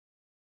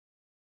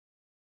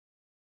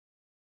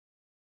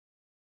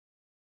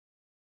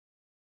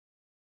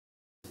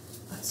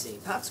see,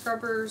 pot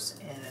scrubbers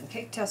and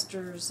cake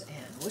testers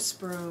and whisk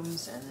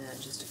brooms, and then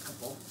just a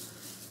couple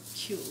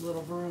cute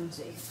little brooms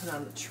that you can put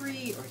on the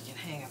tree or you can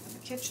hang up in the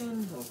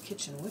kitchen, little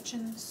kitchen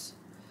witchens.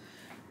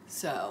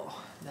 So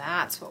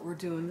that's what we're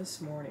doing this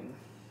morning.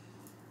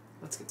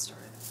 Let's get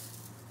started.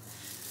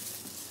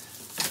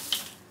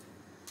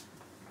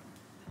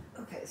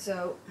 Okay,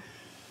 so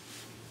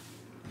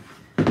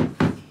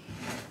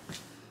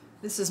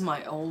this is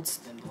my old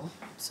spindle,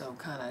 so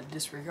kind of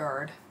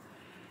disregard.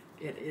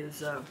 It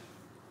is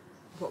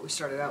what we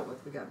started out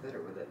with. We got better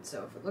with it.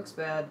 So if it looks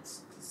bad,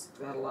 it's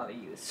got a lot of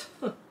use.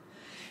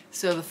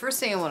 So the first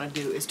thing I want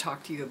to do is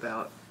talk to you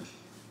about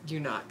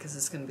your knot, because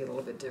it's going to be a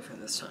little bit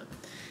different this time.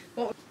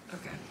 Well,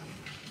 okay.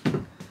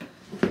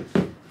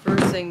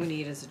 First thing we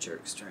need is a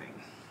jerk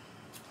string.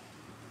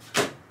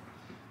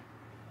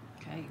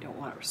 Okay, you don't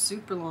want it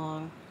super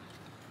long.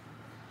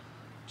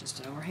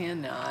 Just an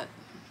overhand knot.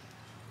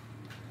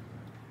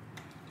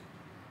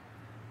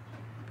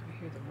 I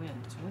hear the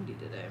wind. It's windy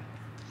today.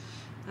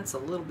 That's a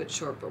little bit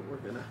short, but we're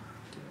going to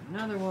do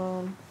another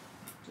one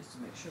just to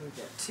make sure we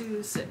get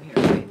two sitting here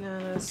waiting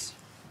on us.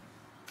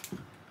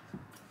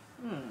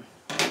 And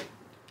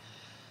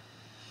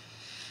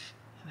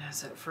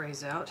as that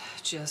phrase out,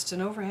 just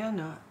an overhand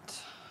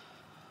knot.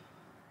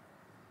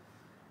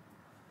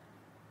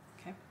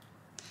 Okay,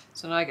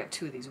 so now I got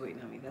two of these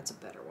waiting on me. That's a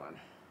better one.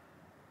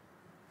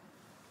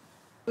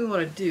 What we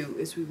want to do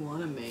is we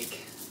want to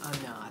make a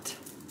knot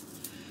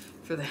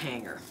for the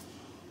hanger.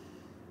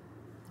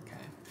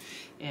 Okay,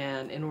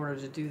 and in order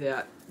to do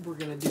that, we're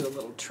going to do a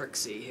little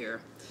tricksy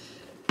here.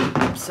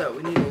 So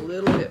we need a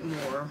little bit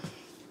more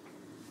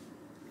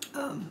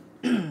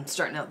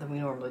starting out than we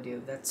normally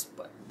do. That's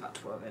what, about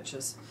 12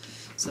 inches.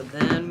 So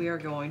then we are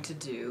going to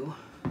do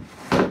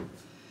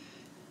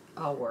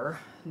our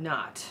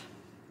knot.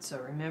 So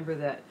remember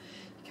that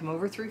you come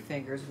over 3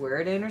 fingers where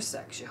it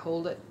intersects. You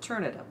hold it,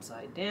 turn it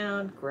upside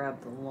down,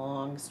 grab the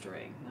long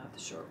string, not the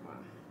short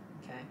one.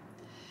 Okay.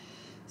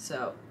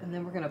 So, and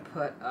then we're going to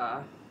put,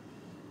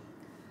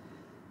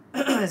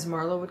 as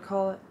Marlo would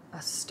call it,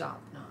 a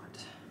stop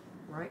knot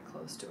right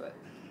close to it.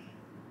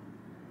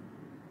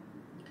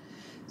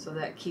 So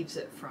that keeps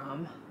it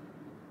from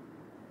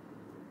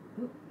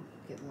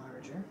getting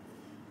larger.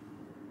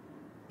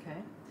 Okay,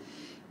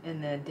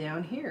 and then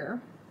down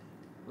here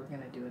we're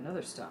going to do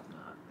another stop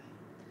knot,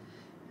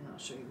 and I'll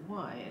show you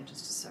why in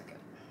just a second.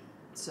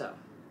 So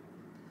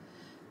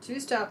 2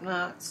 stop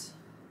knots,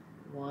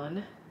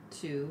 1,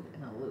 2,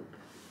 and a loop.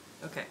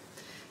 Okay,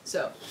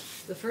 so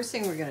the first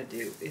thing we're going to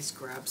do is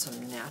grab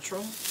some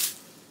natural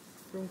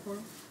broom cord,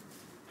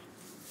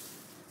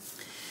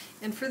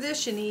 and for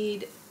this you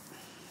need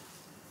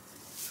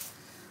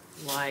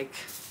like,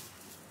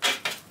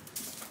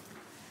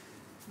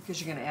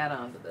 because you're going to add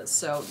on to this,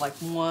 so like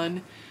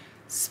 1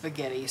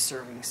 spaghetti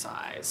serving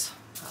size.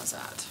 How's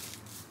that?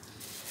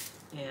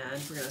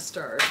 And we're going to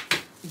start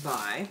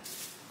by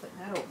putting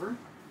that over.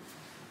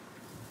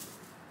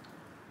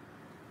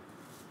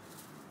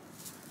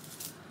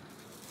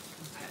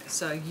 Okay,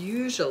 so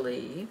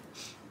usually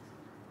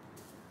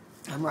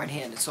I'm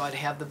right-handed, so I'd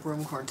have the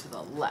broom cord to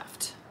the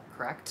left,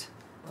 correct?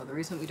 Well, the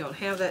reason we don't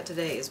have that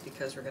today is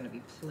because we're going to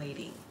be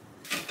plating.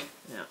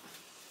 Now,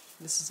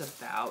 this is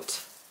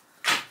about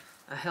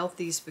a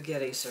healthy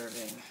spaghetti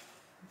serving,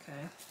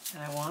 okay?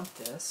 And I want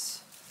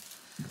this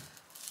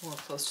more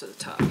close to the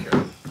top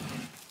here.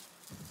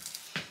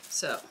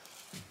 So,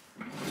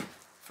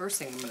 first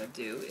thing I'm going to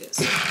do is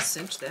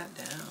cinch that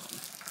down.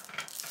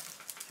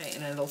 Okay,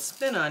 and it'll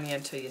spin on you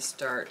until you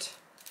start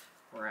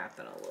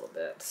wrapping a little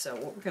bit. So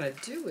what we're going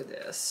to do with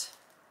this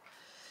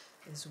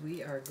is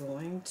we are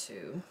going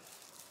to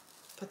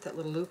put that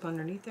little loop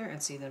underneath there,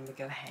 and see, then we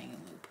got a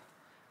hanging loop.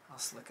 How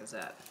slick is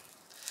that?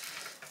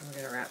 And we're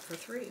going to wrap for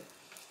 3.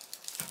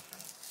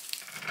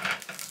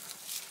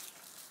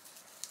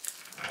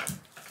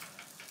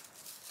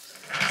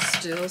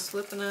 Still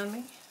slipping on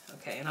me?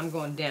 Okay, and I'm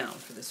going down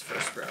for this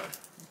first row.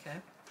 Okay,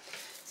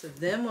 so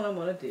then what I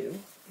want to do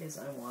is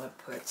I want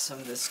to put some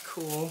of this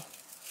cool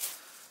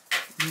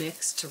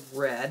mixed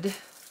red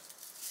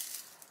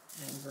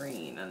and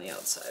green on the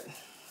outside.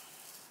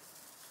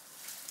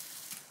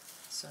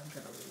 So I'm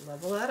going to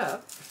level that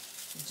up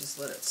and just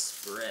let it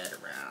spread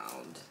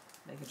around,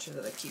 making sure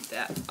that I keep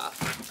that up.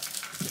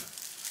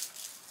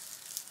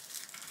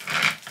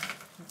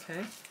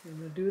 Okay, I'm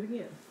going to do it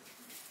again.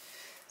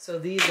 So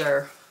these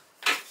are,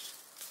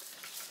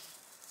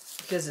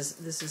 because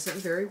this isn't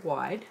very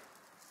wide,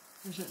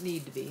 doesn't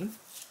need to be.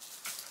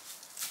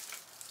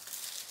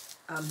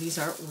 These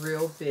aren't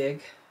real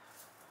big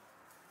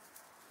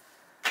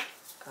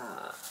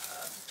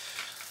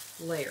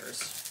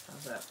layers.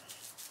 How's that?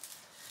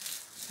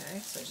 Okay,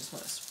 so I just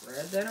want to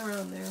spread that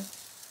around there.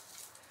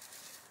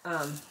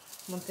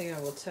 One thing I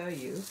will tell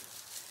you,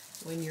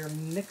 when you're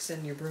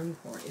mixing your broom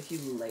corn, if you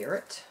layer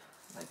it,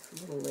 like a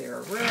little layer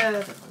of red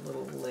and a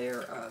little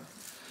layer of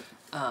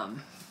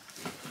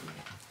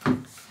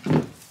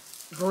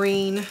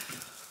green,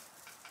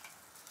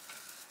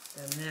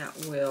 then that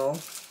will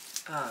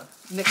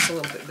mix a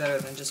little bit better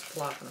than just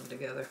plopping them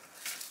together.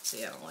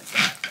 See, I don't like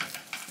that.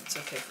 It's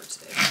okay for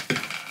today.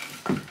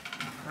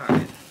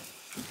 Alright.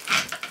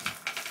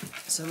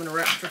 So I'm going to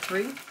wrap for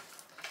 3.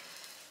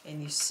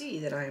 And you see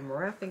that I am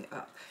wrapping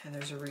up, and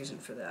there's a reason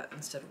for that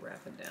instead of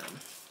wrapping down.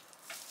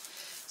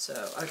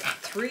 So I got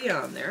 3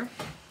 on there.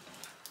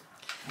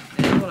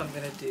 And what I'm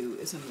going to do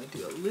is I'm going to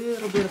do a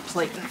little bit of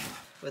plating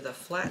with a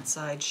flat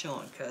side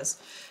showing, because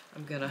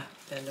I'm going to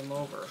bend them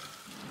over.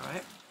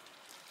 Alright?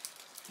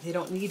 They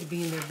don't need to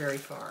be in there very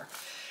far.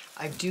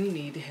 I do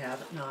need to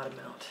have an odd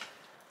amount.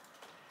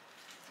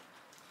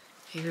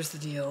 Here's the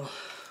deal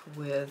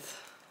with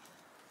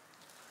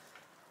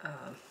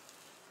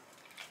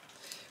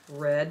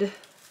red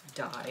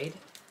dyed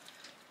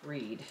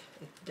reed.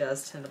 It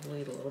does tend to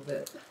bleed a little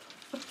bit.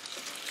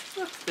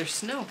 Look, there's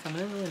snow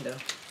coming in the window.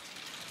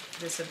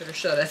 I guess I better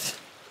shut it.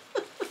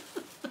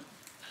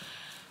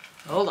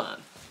 Hold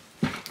on.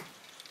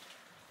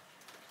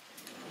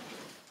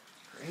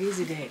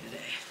 Crazy day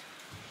today.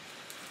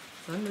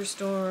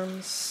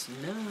 Thunderstorms,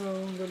 snow, a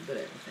little bit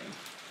of everything.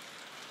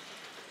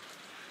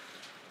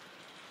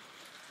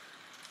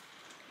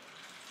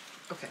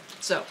 Okay,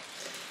 so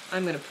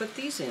I'm going to put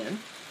these in,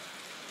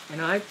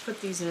 and I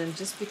put these in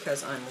just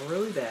because I'm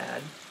really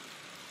bad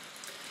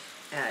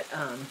at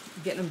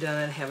getting them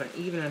done and having an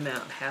even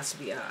amount. It has to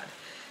be odd.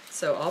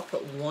 So I'll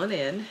put 1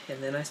 in,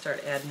 and then I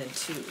start adding in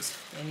 2s.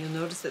 And you'll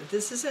notice that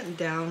this isn't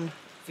down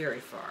very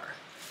far.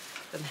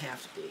 Doesn't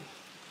have to be.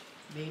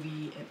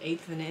 Maybe 1/8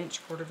 of an inch,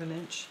 1/4 of an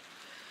inch.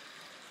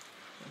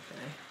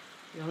 Okay.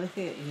 The only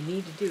thing that you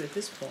need to do at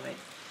this point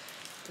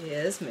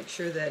is make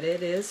sure that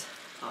it is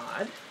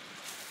odd,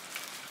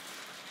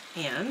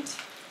 and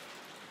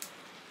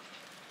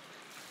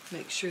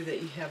make sure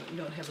that you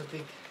don't have a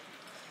big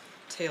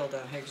tail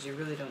down here, because you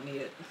really don't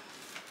need it.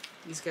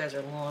 These guys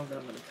are long, but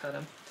I'm going to cut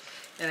them.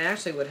 And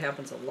actually what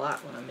happens a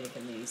lot when I'm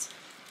making these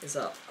is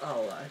I'll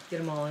get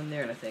them all in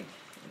there, and I think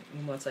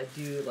once I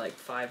do like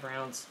 5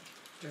 rounds,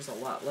 there's a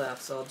lot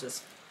left, so I'll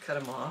just cut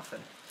them off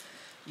and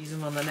use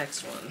them on the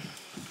next one.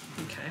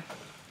 Okay.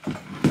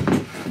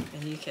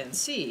 And you can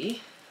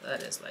see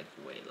that is like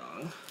way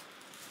long.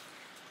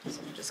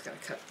 So I'm just going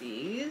to cut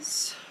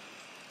these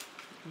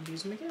and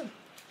use them again.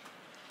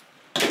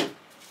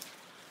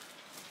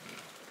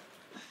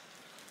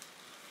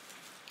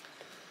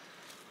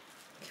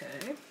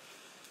 Okay.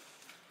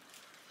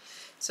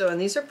 So,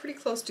 and these are pretty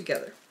close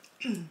together.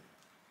 There's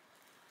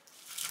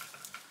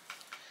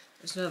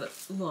another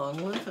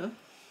long one, huh?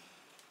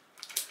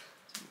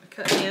 So I'm going to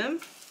cut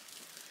him.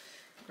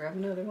 Grab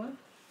another one.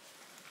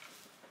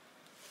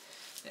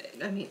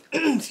 I mean,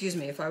 excuse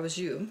me, if I was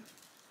you,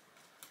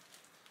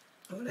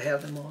 I would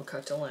have them all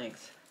cut to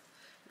length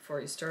before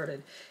you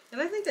started. And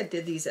I think I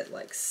did these at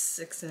like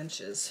 6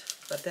 inches,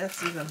 but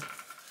that's even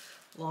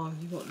long.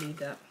 You won't need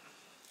that.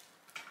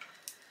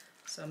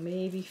 So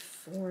maybe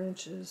 4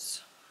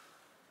 inches.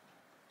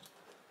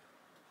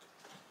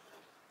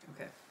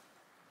 Okay.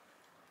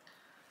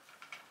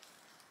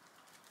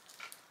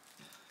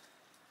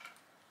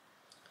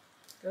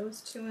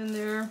 Those 2 in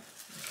there.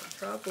 I can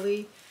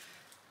probably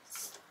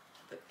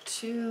put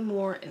 2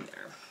 more in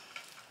there.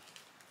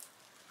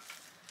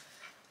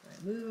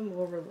 I move them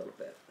over a little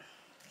bit.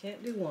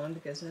 Can't do 1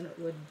 because then it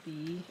would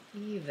be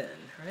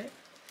even, right?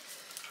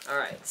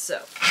 Alright,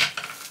 so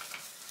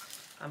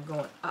I'm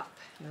going up.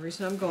 And the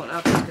reason I'm going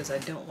up is because I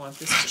don't want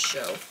this to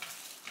show.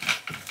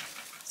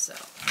 So,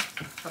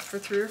 up for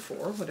 3 or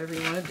 4, whatever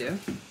you want to do.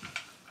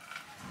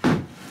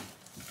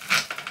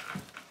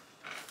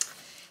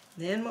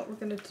 Then what we're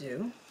going to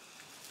do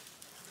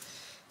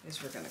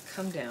is we're going to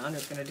come down.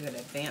 We're going to do an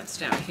advance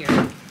down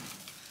here,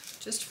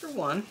 just for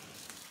 1.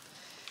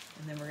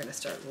 And then we're going to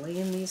start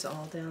laying these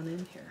all down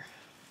in here.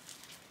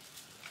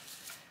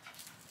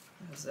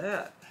 How's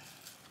that?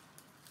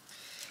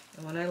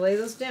 And when I lay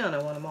those down, I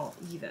want them all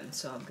even.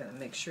 So I'm going to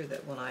make sure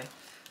that when I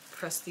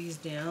press these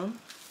down,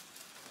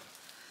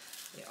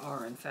 they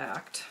are in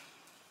fact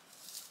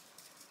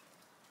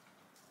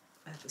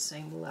at the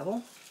same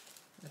level.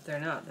 If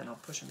they're not, then I'll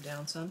push them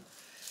down some.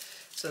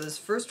 So this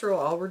first row,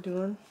 all we're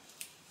doing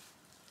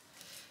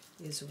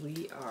is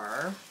we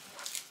are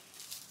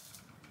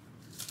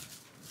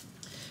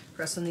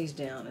pressing these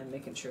down and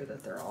making sure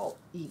that they're all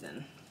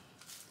even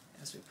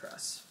as we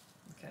press,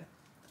 okay?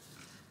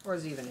 Or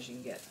as even as you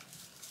can get.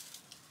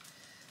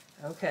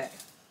 Okay,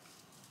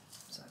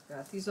 so I've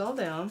got these all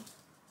down.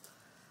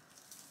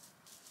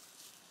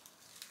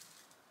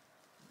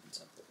 It's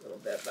up a little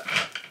bit, but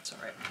it's all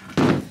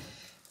right.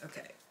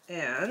 Okay,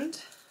 and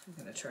I'm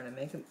going to try to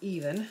make them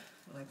even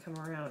when I come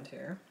around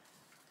here.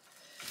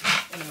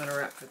 And I'm going to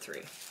wrap for 3.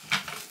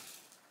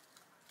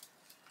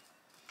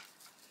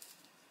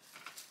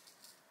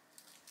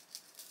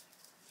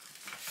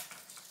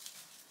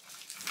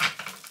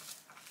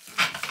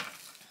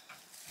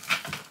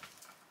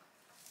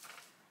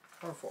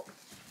 Or 4.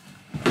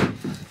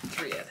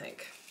 3, I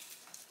think.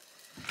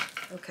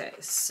 Okay,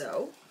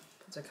 so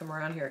as I come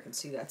around here, I can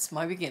see that's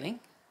my beginning.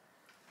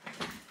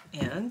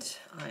 And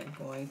I'm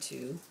going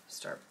to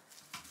start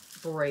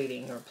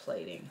braiding or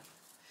plaiting.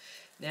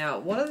 Now,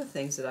 one of the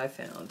things that I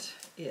found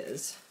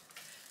is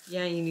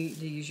Yeah, you need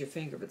to use your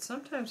finger, but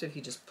sometimes if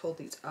you just pull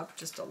these up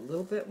just a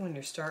little bit when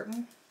you're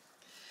starting,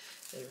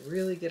 they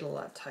really get a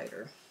lot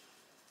tighter.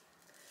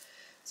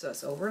 So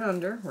it's over and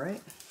under,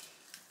 right?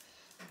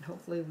 And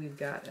hopefully we've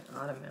got an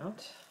odd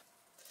amount.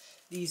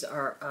 These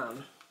are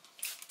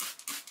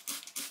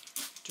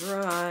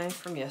dry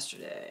from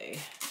yesterday,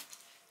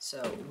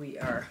 so we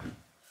are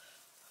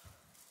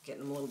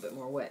getting them a little bit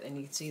more wet. And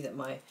you can see that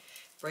my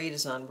braid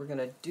is on. We're going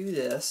to do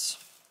this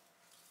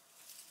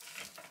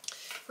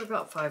for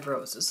about 5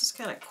 rows. This is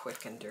kind of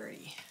quick and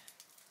dirty.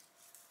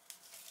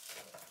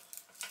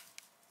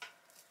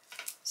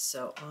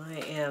 So I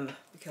am,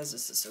 because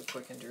this is so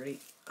quick and dirty,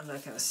 I'm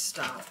not going to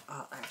stop.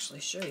 I'll actually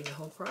show you the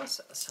whole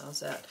process. How's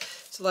that?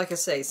 So like I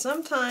say,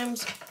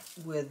 sometimes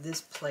with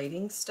this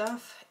plating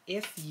stuff,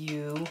 if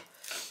you,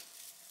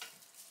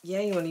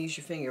 yeah, you want to use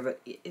your finger, but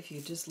if you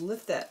just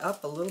lift that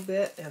up a little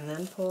bit and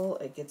then pull,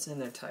 it gets in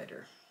there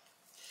tighter.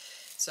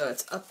 So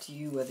it's up to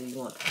you whether you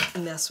want to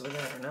mess with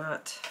it or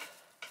not,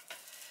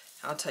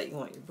 how tight you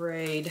want your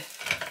braid.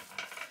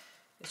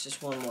 It's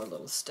just one more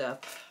little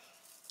step.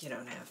 You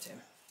don't have to.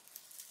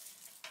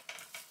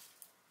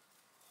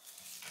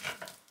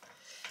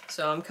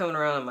 So I'm coming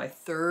around on my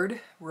 3rd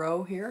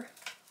row here.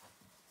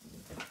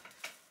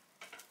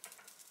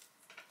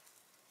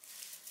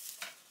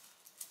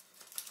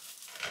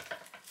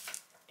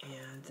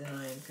 And then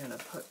I'm going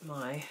to put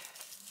my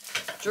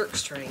jerk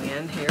string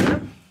in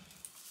here.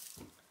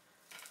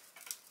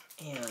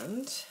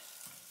 And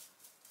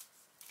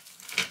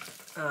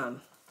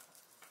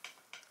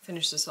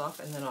finish this off,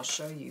 and then I'll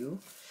show you.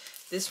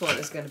 This one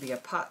is going to be a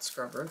pot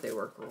scrubber. They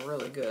work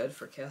really good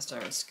for cast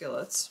iron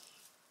skillets.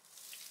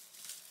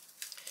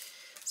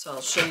 So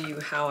I'll show you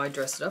how I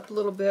dress it up a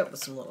little bit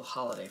with some little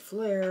holiday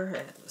flair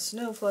and a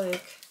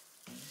snowflake.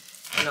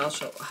 And I'll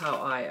show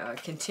how I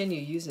continue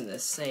using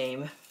this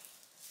same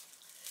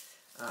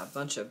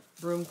bunch of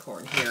broom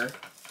corn here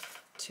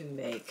to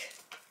make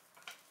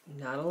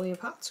not only a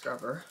pot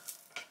scrubber,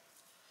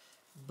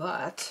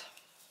 but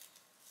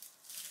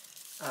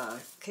a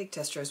cake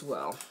tester as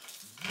well.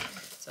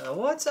 So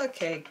what's a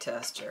cake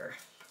tester?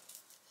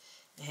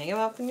 You hang them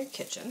up in your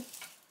kitchen.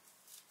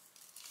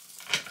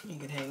 You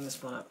can hang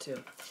this one up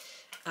too.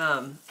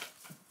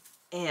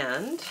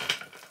 And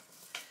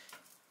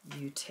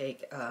you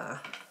take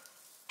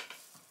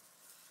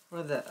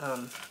one of the,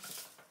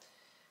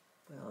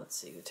 well, let's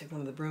see, you take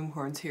one of the broom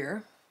horns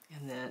here,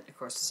 and then, of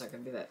course, it's not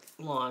going to be that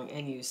long,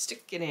 and you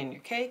stick it in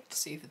your cake to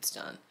see if it's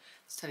done,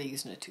 instead of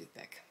using a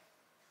toothpick.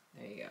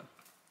 There you go.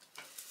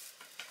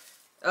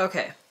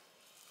 Okay.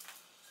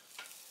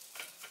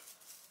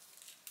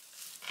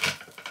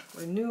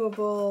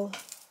 Renewable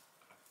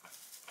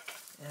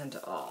and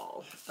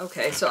all.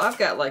 Okay, so I've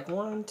got like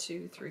 1,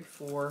 2, 3,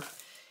 4,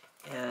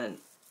 and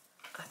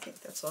I think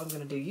that's all I'm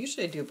going to do.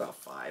 Usually I do about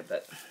 5,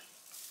 but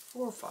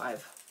 4 or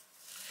 5.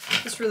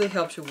 This really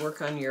helps you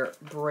work on your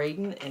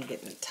braiding and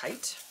getting it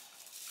tight.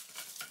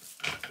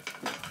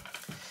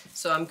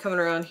 So I'm coming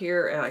around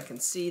here and I can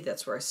see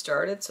that's where I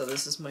started. So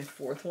this is my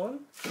 4th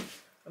one.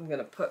 I'm going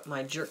to put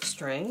my jerk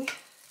string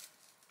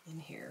in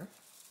here.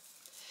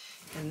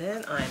 And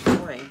then I'm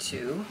going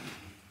to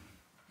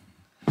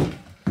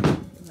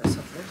give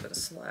myself a little bit of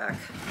slack.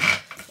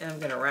 And I'm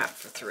going to wrap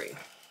for 3.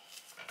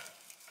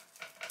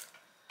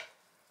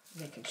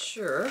 Making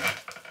sure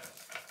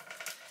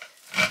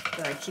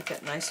that I keep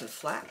it nice and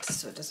flat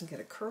so it doesn't get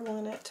a curl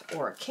in it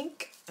or a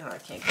kink, and I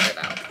can't get it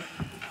out.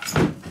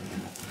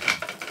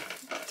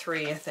 About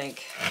 3, I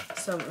think.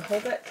 So I'm going to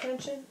hold that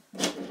tension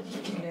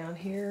down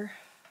here,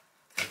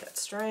 cut that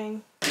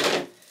string,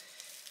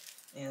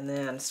 and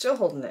then still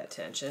holding that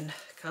tension,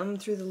 come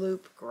through the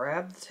loop,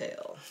 grab the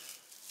tail.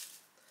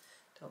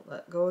 Don't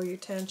let go of your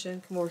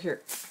tension. Come over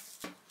here.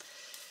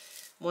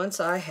 Once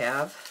I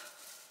have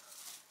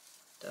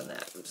done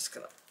that, I'm just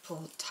going to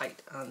pull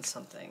tight on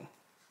something.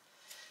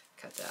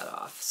 Cut that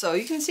off. So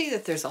you can see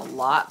that there's a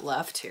lot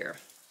left here.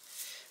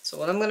 So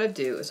what I'm going to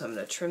do is I'm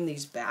going to trim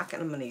these back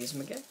and I'm going to use them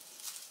again.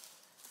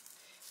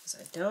 Because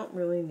I don't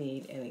really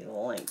need any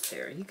length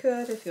there. You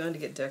could if you wanted to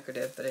get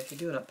decorative, but if you're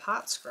doing a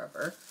pot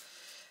scrubber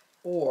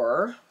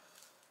or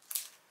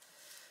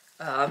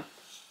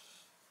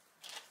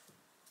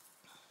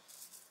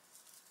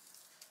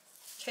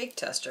cake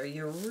tester,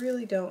 you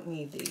really don't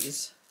need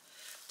these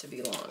to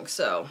be long.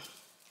 So,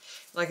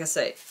 like I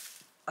say,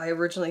 I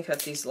originally cut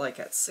these like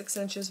at 6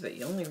 inches, but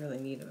you only really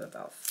need them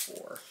about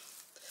 4.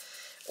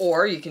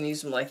 Or you can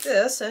use them like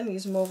this and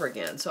use them over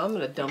again. So I'm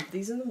going to dump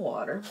these in the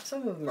water.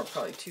 Some of them are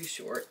probably too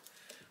short,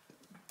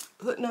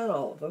 but not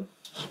all of them.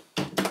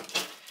 I'm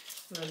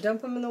going to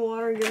dump them in the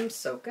water and get them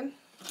soaking.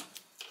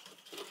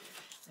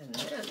 And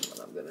then what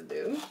I'm going to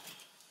do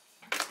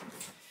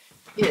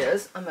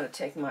is I'm going to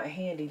take my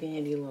handy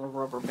dandy little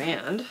rubber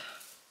band.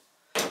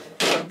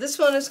 So this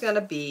one is going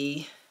to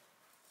be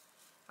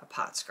a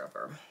pot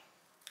scrubber.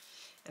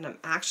 And I'm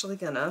actually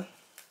going to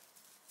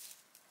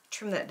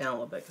trim that down a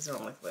little bit because I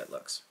don't like the way it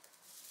looks.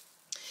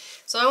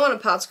 So I want a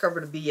pot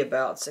scrubber to be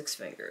about 6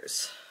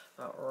 fingers,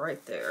 about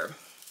right there.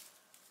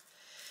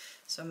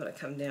 So I'm going to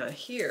come down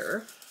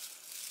here.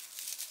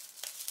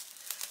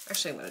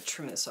 Actually, I'm going to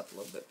trim this up a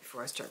little bit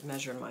before I start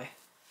measuring my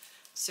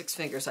 6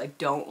 fingers. I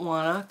don't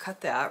want to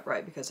cut that,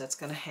 right, because that's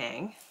going to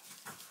hang.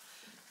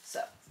 So,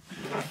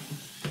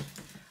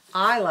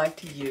 I like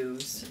to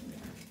use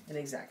an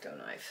X-Acto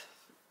knife.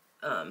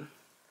 I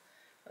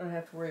don't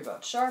have to worry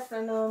about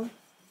sharpening them.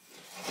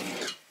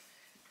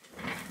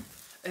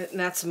 And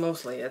that's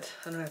mostly it.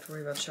 I don't have to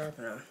worry about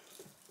sharpening them.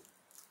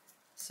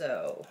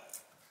 So,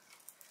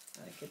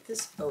 I get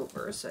this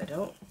over so I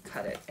don't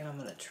cut it, and I'm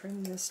going to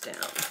trim this down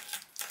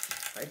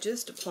by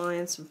just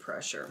applying some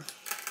pressure.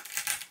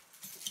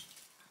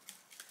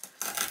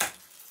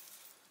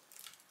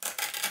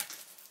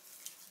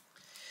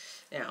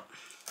 Now,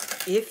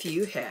 if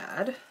you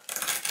had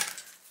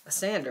a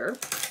sander,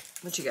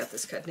 once you got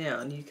this cut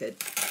down, you could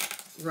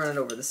run it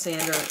over the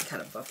sander and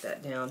kind of buff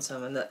that down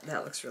some, and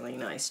that looks really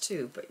nice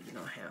too, but you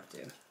don't have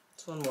to.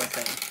 It's one more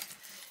thing.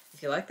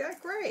 If you like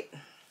that, great.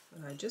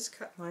 And I just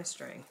cut my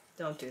string.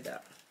 Don't do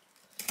that.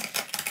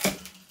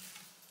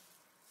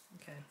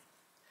 Okay.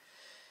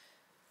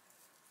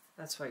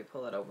 That's why you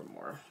pull it over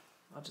more.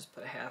 I'll just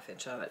put a 1/2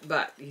 inch on it,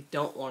 but you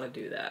don't want to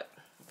do that.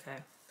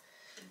 Okay.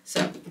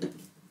 So,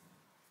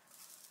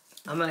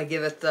 I'm going to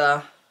give it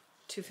the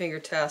 2-finger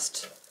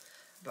test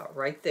about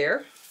right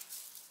there.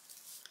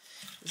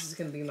 This is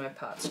going to be my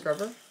pot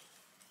scrubber.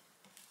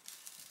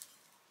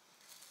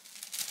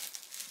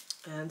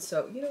 And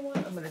so, you know what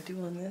I'm going to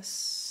do on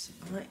this?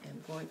 I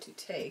am going to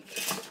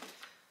take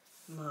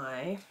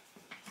my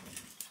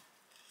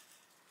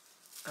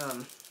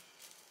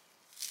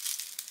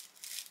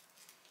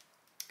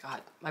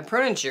my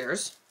pruning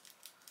shears,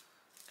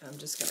 and I'm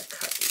just going to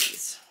cut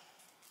these.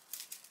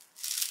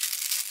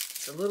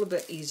 It's a little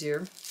bit easier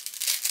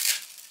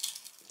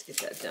to get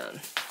that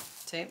done.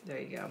 See, there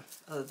you go.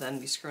 Other than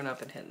be screwing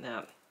up and hitting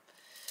that.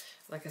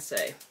 Like I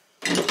say,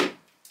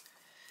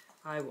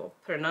 I will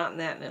put a knot in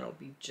that and it'll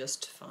be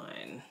just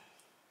fine.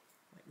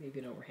 Like maybe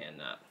an overhand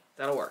knot.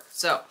 That'll work.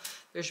 So,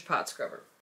 there's your pot scrubber.